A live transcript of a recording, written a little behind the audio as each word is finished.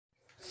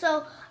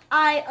So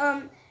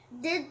I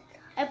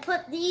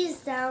put these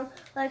down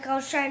like I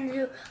was trying to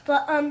do,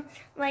 but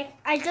like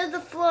I did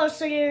the floor,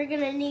 so you're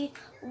gonna need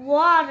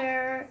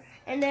water,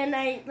 and then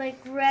I like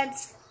red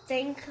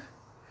stink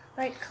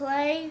like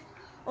clay,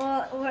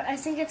 or I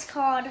think it's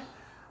called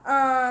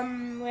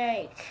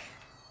like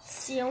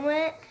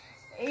sealant.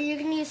 You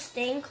can use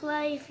stain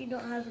clay if you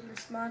don't have it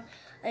this mod.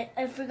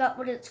 I forgot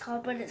what it's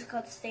called, but it's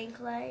called stain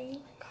clay.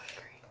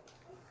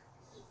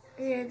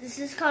 Yeah, this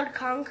is called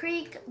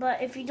concrete,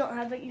 but if you don't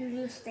have it, you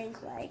use stain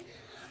clay.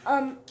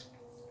 And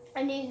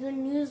you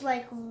can use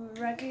like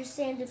regular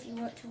sand if you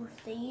want to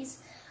with these.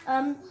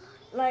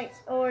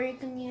 Or you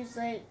can use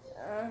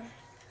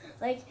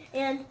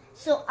and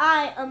so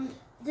I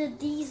did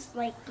these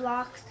like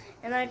blocks,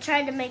 and I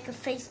tried to make a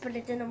face, but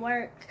it didn't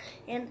work.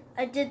 And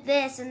I did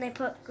this, and they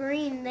put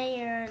green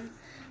there, and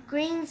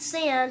green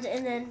sand,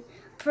 and then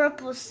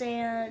purple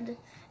sand,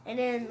 and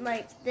then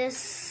like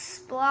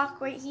this block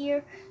right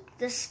here,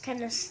 this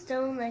kind of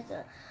stone, like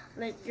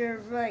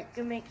you're like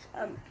gonna make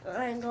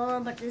angle,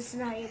 but this is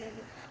not how you make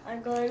it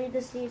angle. You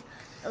just need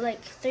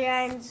like 3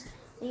 irons.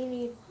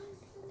 You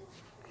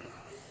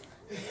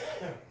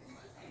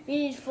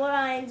need 4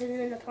 irons, and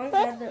then the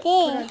pumpkin put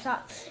on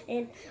top.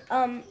 And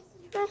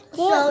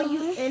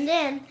and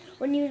then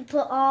when you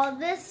put all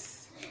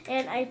this,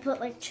 and I put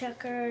like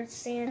checkered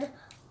sand.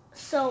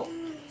 So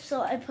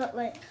I put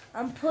like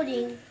I'm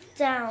putting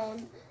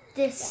down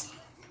this.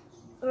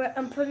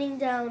 I'm putting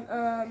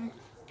down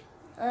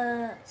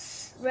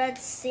red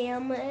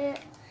salmon.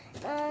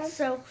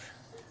 So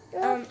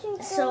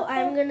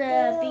I'm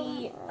gonna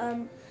be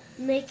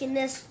making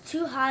this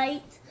 2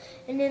 height,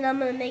 and then I'm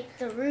gonna make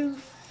the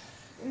roof,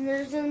 and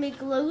there's gonna be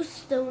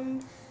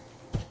glowstone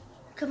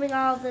coming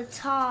out of the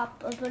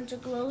top, a bunch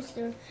of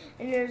glowstone,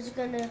 and it's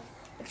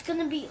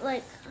gonna be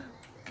like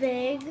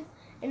big,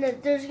 and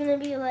there's gonna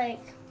be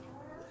like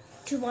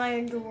 2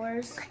 iron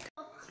doors.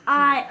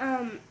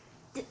 I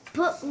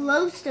put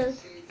glowstone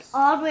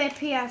all the way up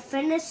here. I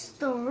finished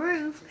the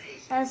roof.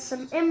 Has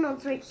some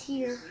emeralds right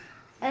here,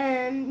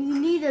 and you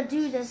need to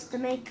do this to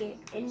make it.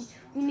 And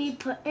you need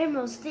to put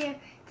emeralds there,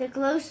 the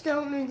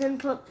glowstone, and then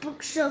put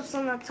bookshelves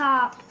on the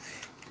top.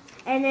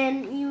 And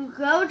then you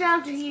go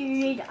down to here. You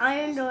need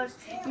iron doors.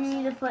 You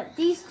need to put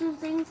these 2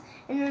 things,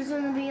 and there's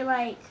gonna be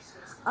like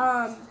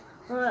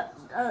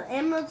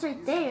emeralds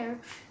right there,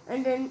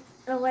 and then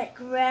like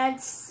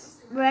red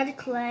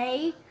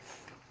clay,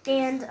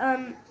 and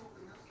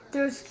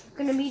there's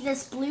gonna be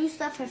this blue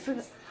stuff. I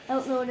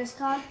don't know what it's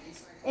called.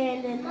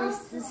 And then there's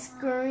this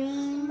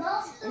green,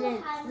 and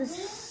then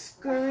this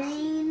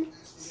green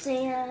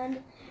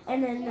sand,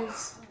 and then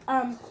this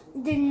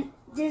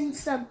then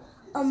some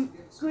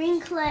green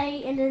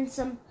clay, and then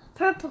some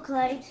purple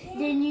clay.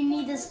 Then you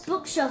need this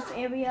bookshelf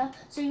area,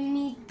 so you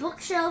need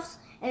bookshelves,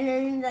 and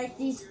then like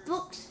these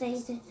books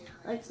things, and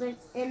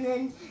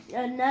then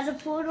another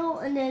portal,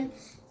 and then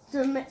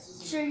to make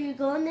sure you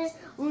go in there,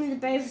 only the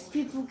bravest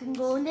people can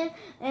go in there.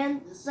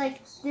 And like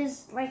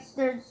this,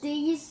 there are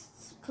these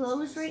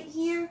clothes right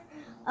here.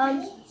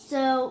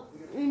 So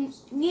you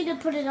need to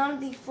put it on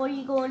before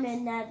you go in the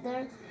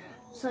nether,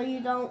 so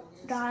you don't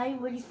die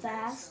really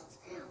fast.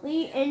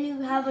 And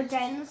you have a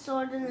diamond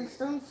sword and a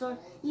stone sword.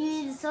 You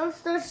need a stone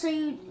sword so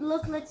you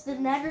look like the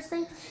nether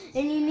thing,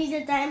 and you need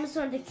a diamond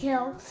sword to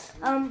kill.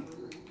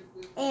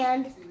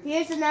 And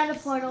here's another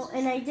portal,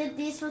 and I did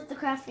these with the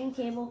crafting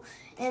table,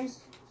 and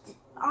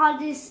all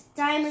these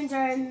diamonds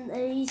are in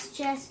these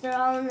chests. They're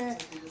all in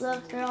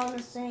they're all in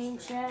the same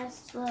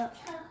chest.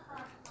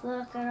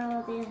 Look at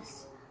all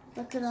this.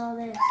 Look at all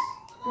this.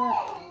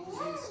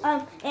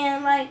 Look.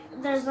 And like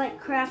there's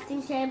like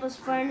crafting tables,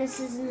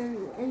 furnaces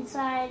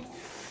inside,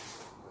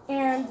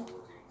 and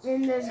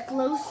then there's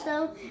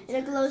glowstone, and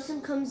the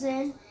glowstone comes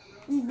in.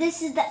 And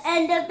this is the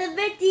end of the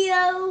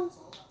video.